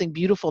something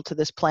beautiful to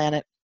this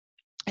planet.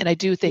 And I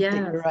do think that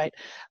you're yes. right.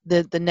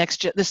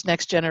 This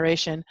next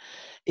generation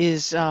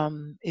is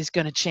going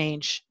to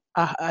change.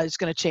 Is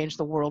going to change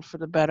the world for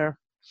the better.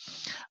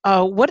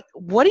 What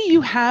do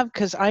you have?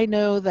 Because I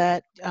know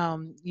that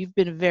you've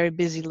been a very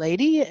busy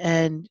lady,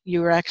 and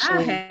you were I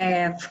actually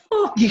have.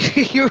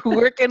 you're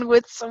working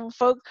with some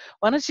folks.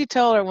 Why don't you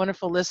tell our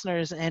wonderful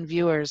listeners and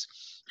viewers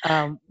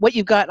what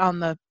you got on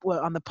the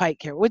pike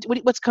here?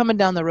 What's coming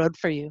down the road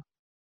for you?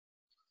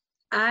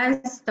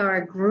 I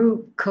start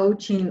group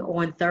coaching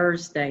on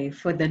Thursday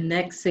for the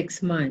next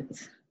 6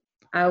 months.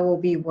 I will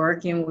be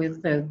working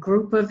with a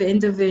group of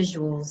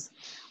individuals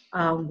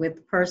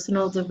with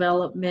personal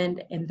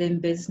development and then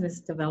business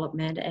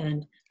development.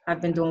 And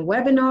I've been doing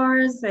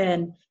webinars,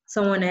 and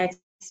someone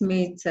asked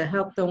me to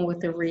help them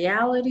with a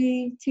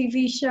reality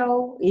TV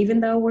show, even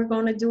though we're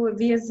going to do it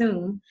via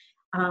Zoom.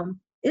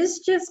 It's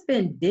just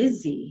been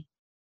busy,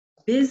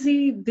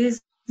 busy,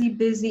 busy,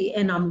 busy,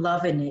 and I'm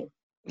loving it.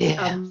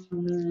 Yeah. I'm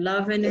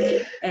loving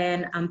it,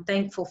 and I'm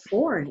thankful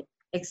for it,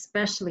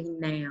 especially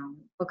now,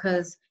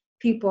 because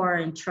people are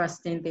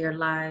entrusting their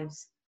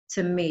lives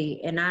to me,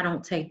 and I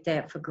don't take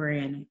that for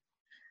granted.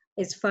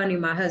 It's funny,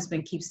 my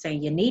husband keeps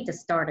saying, you need to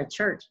start a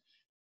church.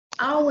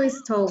 I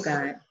always told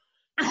God,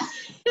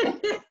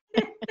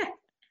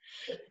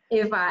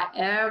 if I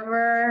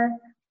ever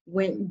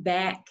went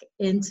back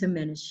into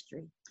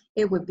ministry,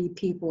 it would be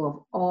people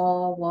of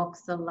all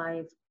walks of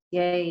life,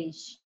 gay,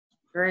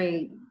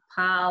 straight,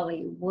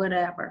 poly,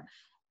 whatever.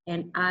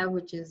 And I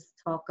would just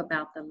talk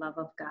about the love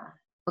of God,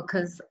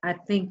 because I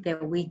think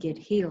that we get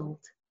healed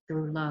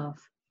through love,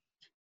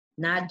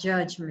 not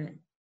judgment,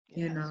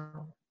 Yes.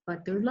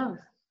 but through love.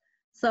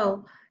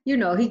 So,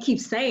 he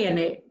keeps saying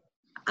it.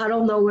 I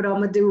don't know what I'm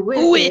going to do with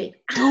Do it. it.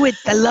 Do it.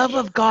 The Love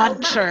of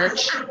God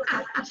Church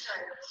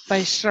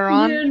by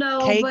Sharon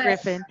K. But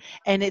Griffin,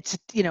 and it's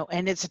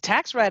a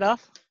tax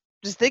write-off.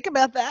 Just think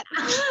about that.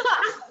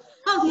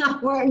 I'm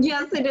not worried.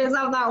 Yes, it is.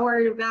 I'm not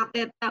worried about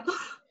that now.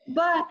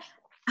 But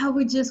I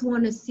would just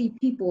want to see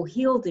people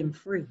healed and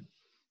free.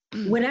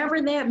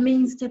 Whatever that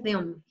means to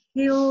them,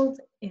 healed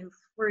and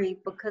free,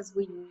 because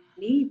we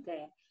need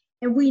that.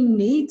 And we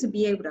need to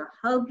be able to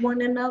hug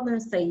one another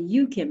and say,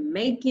 you can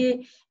make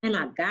it, and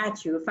I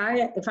got you.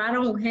 If I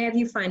don't have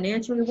you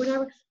financially,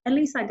 whatever, at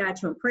least I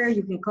got you in prayer.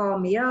 You can call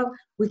me up.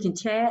 We can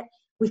chat.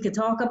 We can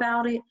talk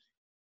about it.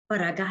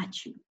 But I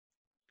got you.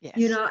 Yes.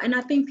 And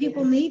I think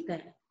people need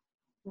that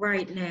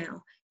right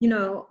now.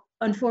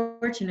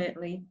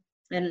 Unfortunately,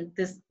 in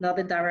this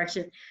another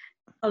direction,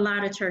 a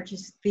lot of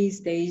churches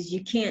these days,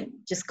 you can't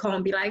just call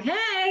and be like,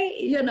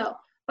 hey,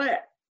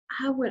 but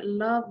I would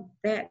love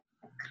that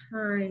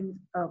kind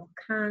of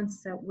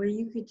concept where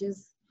you could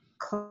just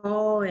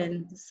call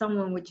and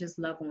someone would just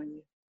love on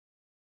you,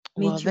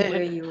 meet you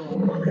where you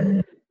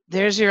are.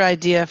 There's your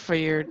idea for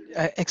your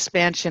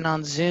expansion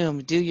on Zoom.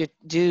 And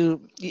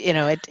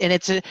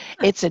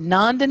it's a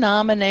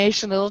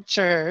non-denominational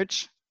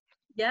church.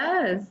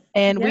 Yes.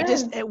 And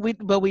yes.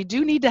 we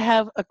do need to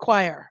have a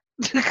choir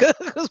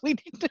because we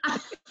need to.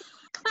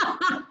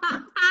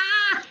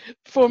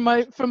 For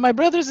my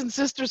brothers and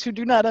sisters who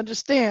do not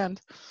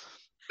understand,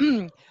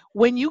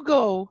 when you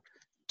go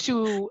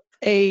to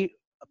a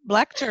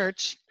Black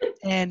church,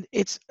 and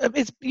it's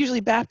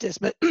usually Baptist,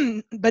 but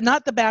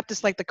not the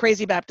Baptist like the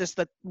crazy Baptist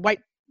that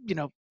white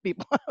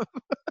people.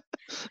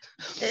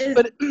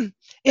 But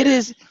it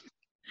is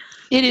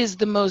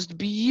the most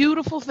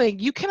beautiful thing.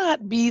 You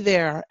cannot be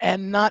there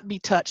and not be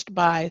touched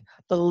by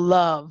the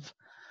love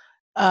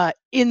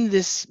in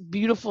this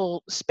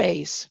beautiful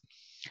space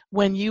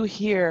when you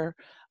hear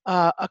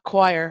a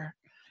choir,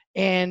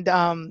 and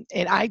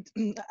I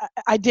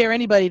dare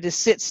anybody to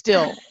sit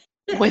still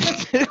when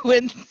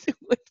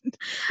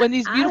when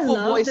these I beautiful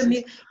love the voices.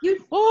 music.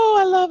 Oh,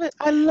 I love it.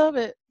 I love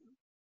it.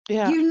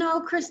 Yeah. You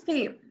know,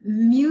 Christine,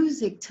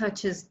 music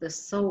touches the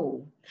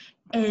soul.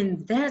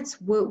 And that's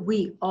what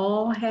we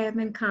all have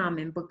in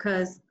common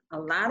because a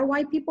lot of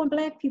white people and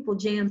black people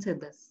jam to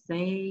the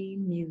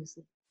same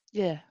music,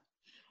 Yeah.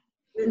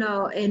 you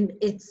know, and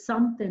it's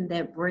something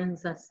that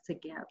brings us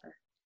together.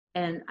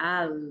 And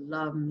I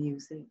love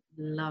music,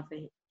 love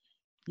it,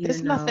 you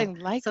There's know. nothing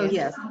like So, it.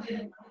 yes,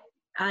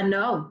 I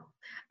know.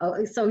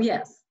 So,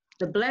 yes,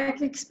 the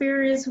black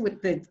experience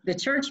with the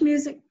church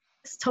music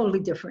is totally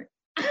different.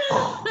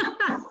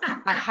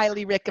 I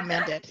highly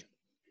recommend it.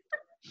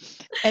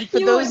 And for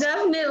You would those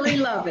definitely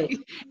love it.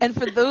 and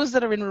for those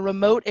that are in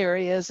remote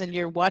areas and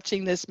you're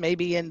watching this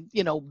maybe in,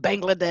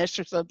 Bangladesh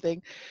or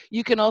something,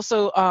 you can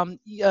also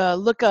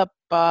look up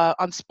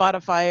on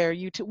Spotify or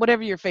YouTube,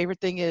 whatever your favorite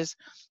thing is.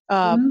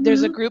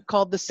 There's a Hmm. group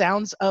called the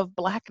Sounds of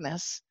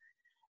Blackness,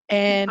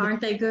 and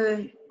Aren't they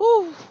good?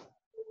 ooh,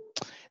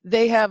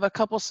 they have a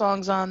couple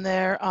songs on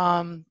there.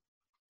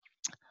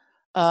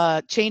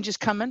 Change is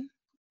Coming,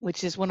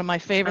 which is one of my I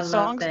favorite love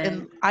songs, that.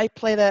 and I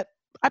play that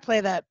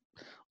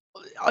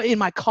in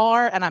my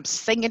car, and I'm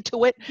singing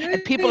to it,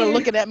 and people are Good.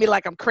 looking at me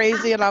like I'm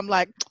crazy, and I'm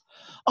like,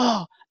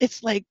 oh,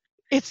 it's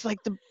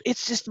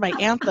just my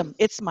anthem.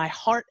 It's my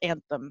heart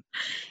anthem.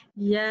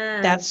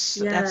 Yes, That's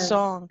that yes.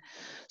 song.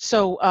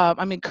 So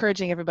I'm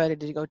encouraging everybody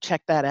to go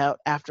check that out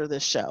after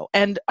this show.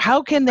 And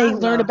how can I they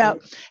learn love about?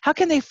 it. How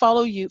can they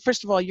follow you?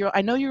 First of all,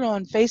 I know you're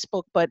on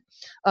Facebook, but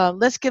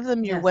let's give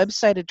them your Yes.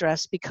 website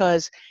address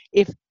because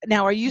if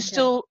now Okay.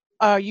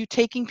 are you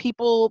taking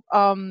people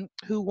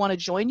who want to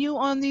join you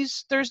on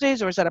these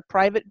Thursdays, or is that a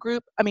private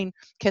group? I mean,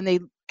 can they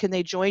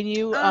join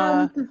you?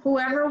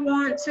 Whoever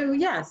want to,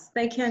 yes,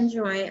 they can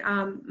join.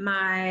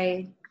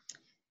 I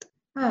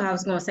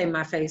was going to say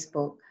my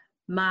Facebook.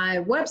 My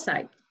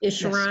website is Yes.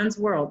 Sharon's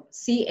World.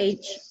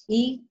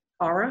 CHERO,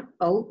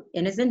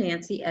 N as in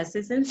Nancy, S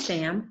as in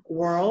Sam,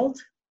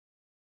 world.com.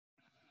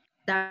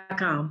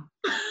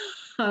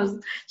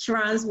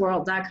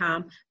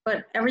 SharonsWorld.com.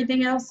 But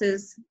everything else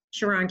is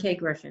Sharon K.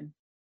 Griffin.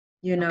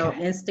 You know, Okay.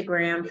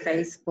 Instagram,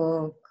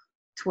 Facebook,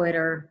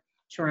 Twitter,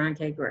 Sharon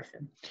K.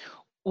 Griffin.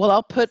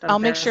 Well, So I'll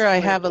make sure that's I where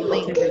have a you can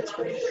link. reach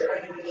me.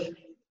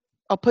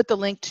 I'll put the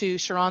link to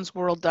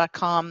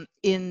sharonsworld.com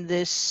in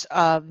this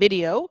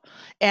video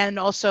and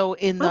also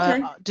in the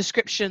Okay.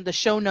 description, the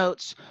show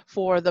notes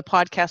for the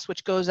podcast,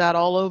 which goes out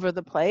all over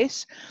the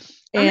place.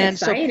 I'm And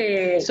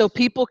excited. so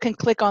people can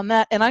click on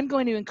that. And I'm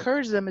going to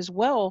encourage them as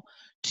well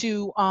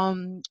to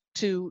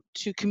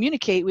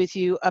communicate with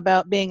you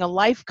about being a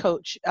life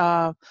coach.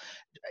 Okay.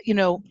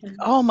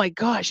 Oh my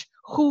gosh,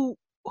 who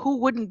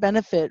wouldn't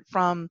benefit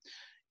from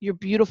your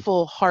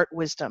beautiful heart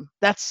wisdom?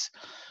 That's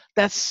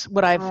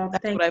what Oh,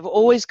 I've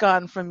always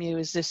gotten from you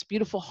is this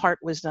beautiful heart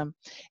wisdom.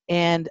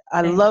 And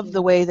I thank love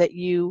the you. way that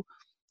you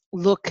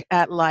look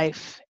at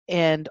life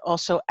and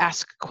also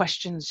ask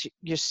questions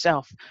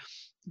yourself,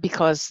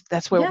 because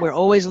that's where we're Yes.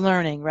 always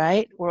learning,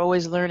 right? We're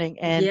always learning.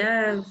 And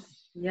Yes.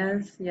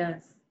 Yes.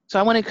 Yes. so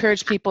I want to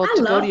encourage people I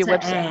to go to love your to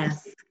website.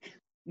 ask.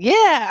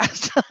 Yeah,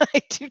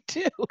 I do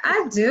too.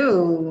 I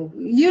do.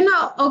 You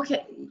know,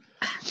 okay.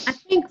 I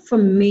think for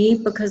me,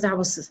 because I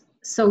was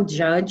so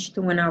judged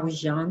when I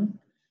was young,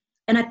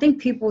 and I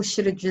think people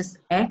should have just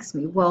asked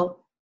me, well,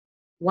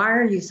 why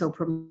are you so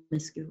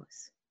promiscuous?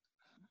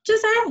 Just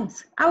ask.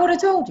 I would have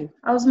told you. I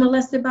was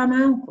molested by my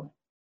uncle,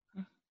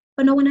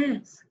 but no one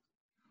asked.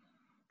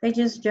 They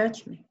just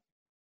judged me.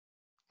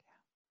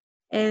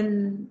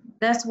 And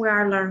that's where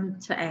I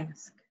learned to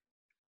ask.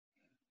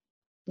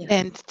 Yeah.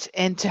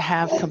 And to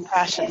have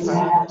compassion for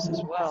others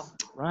as well,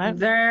 right?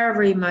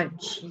 Very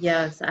much.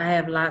 Yes. I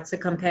have lots of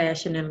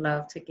compassion and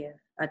love to give.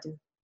 I do.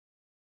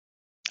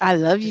 I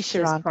love you, It's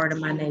just Sharon. part of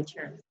my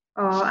nature.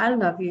 Oh, I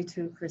love you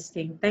too,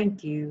 Christine.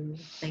 Thank you.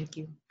 Thank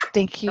you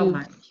Thank so you.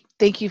 much.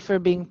 Thank you for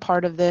being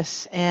part of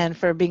this and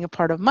for being a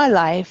part of my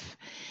life.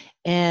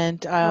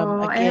 And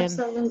Oh, again,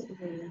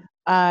 absolutely.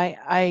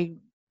 I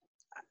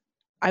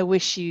I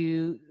wish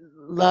you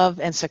love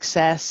and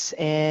success.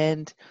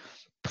 And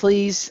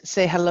please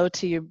say hello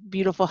to your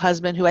beautiful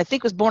husband, who I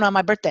think was born on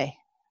my birthday.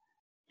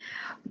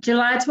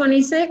 July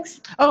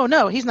 26th, Oh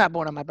no, he's not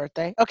born on my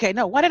birthday. Okay,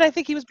 no. Why did I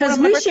think he was born because on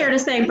my we birthday? share the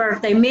same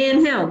birthday, me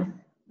and him.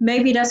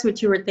 Maybe that's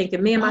what you were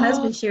thinking. Me and my Oh,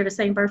 husband share the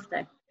same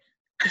birthday.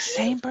 the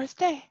same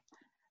birthday,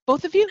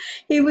 both of you.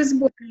 He was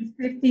born in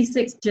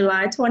 56,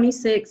 July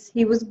 26th.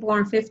 He was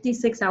born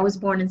 56. I was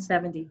born in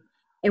 70.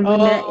 And we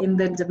met Oh, in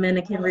the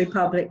Dominican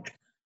Republic.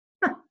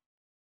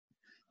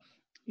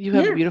 you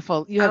have a Yeah,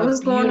 beautiful. You I have a was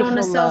going on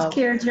a beautiful love.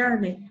 self-care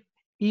journey.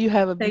 You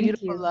have a Thank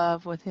beautiful you.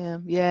 love with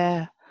him.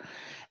 Yeah.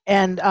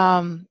 And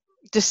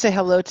just say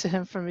hello to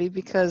him for me,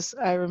 because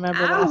I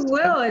remember I last time.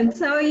 will, and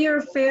tell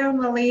your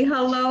family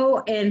hello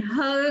and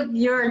hug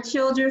your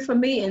children for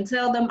me and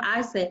tell them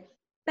I said,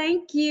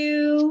 thank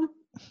you,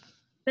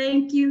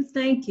 thank you,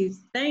 thank you,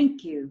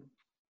 thank you.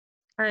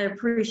 I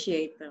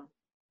appreciate them.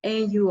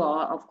 And you all,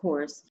 of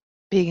course.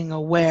 Being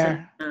It's an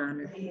aware,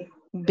 honor.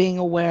 being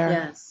aware.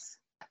 Yes.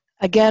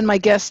 Again, my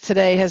guest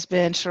today has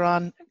been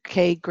Sharon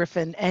K.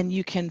 Griffin, and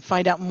you can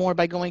find out more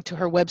by going to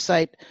her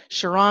website,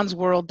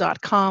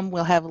 sharonsworld.com.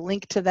 We'll have a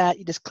link to that.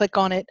 You just click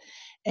on it,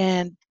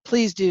 and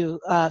please do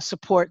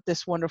support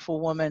this wonderful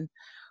woman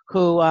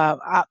who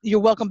you're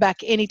welcome back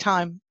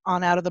anytime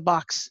on Out of the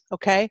Box,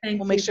 okay?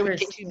 We'll make sure we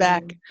get you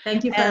back.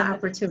 Thank you for the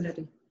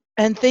opportunity.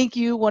 And thank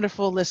you,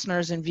 wonderful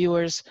listeners and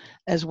viewers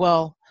as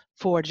well,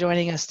 for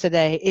joining us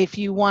today. If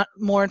you want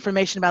more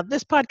information about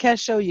this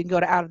podcast show, you can go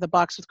to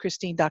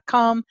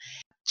outoftheboxwithchristine.com.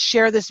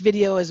 Share this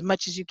video as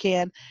much as you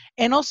can,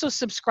 and also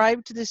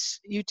subscribe to this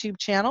YouTube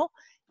channel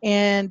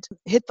and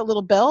hit the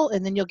little bell,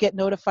 and then you'll get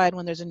notified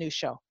when there's a new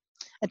show.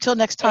 Until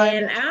next time.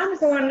 And I'm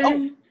going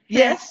to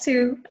have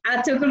to,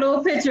 I took a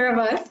little picture of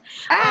us.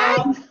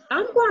 I'm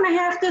going to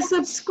have to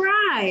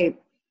subscribe.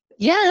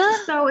 Yeah.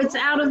 So it's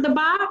Out of the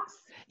Box?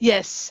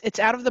 Yes, it's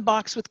Out of the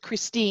Box with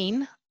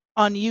Christine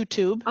on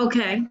YouTube.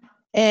 Okay.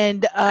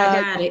 And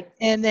I got it.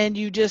 And then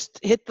you just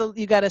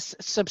you got to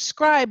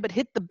subscribe, but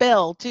hit the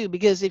bell too,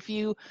 because if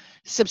you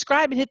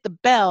subscribe and hit the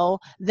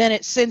bell, then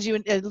it sends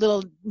you a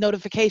little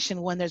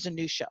notification when there's a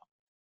new show.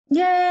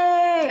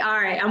 Yay!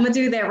 All right, I'm gonna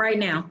do that right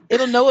now.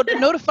 It'll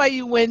notify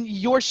you when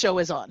your show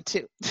is on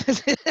too.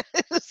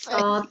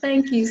 Oh,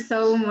 thank you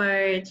so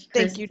much.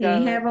 Thank you,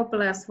 darling. Have a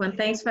blessed one.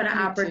 Thanks for the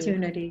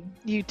opportunity.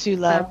 You too,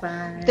 love.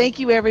 Bye-bye. Thank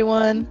you,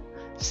 everyone.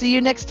 See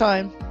you next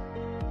time.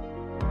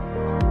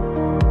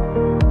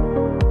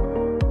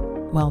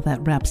 Well, that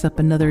wraps up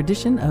another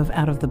edition of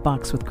Out of the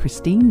Box with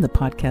Christine, the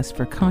podcast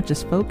for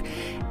conscious folk,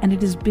 and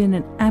it has been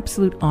an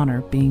absolute honor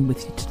being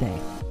with you today.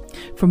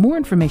 For more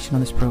information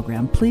on this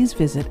program, please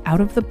visit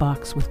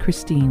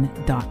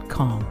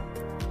outoftheboxwithchristine.com.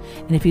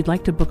 And if you'd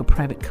like to book a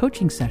private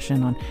coaching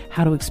session on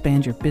how to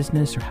expand your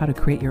business or how to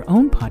create your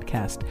own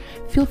podcast,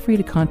 feel free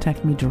to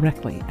contact me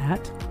directly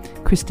at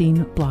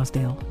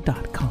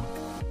christineblasdale.com.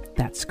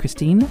 That's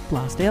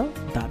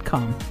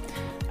christineblasdale.com.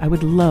 I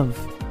would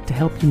love to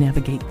help you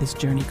navigate this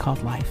journey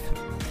called life.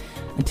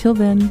 Until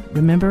then,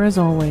 remember as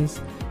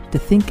always to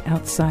think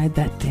outside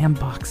that damn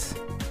box.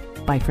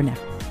 Bye for now.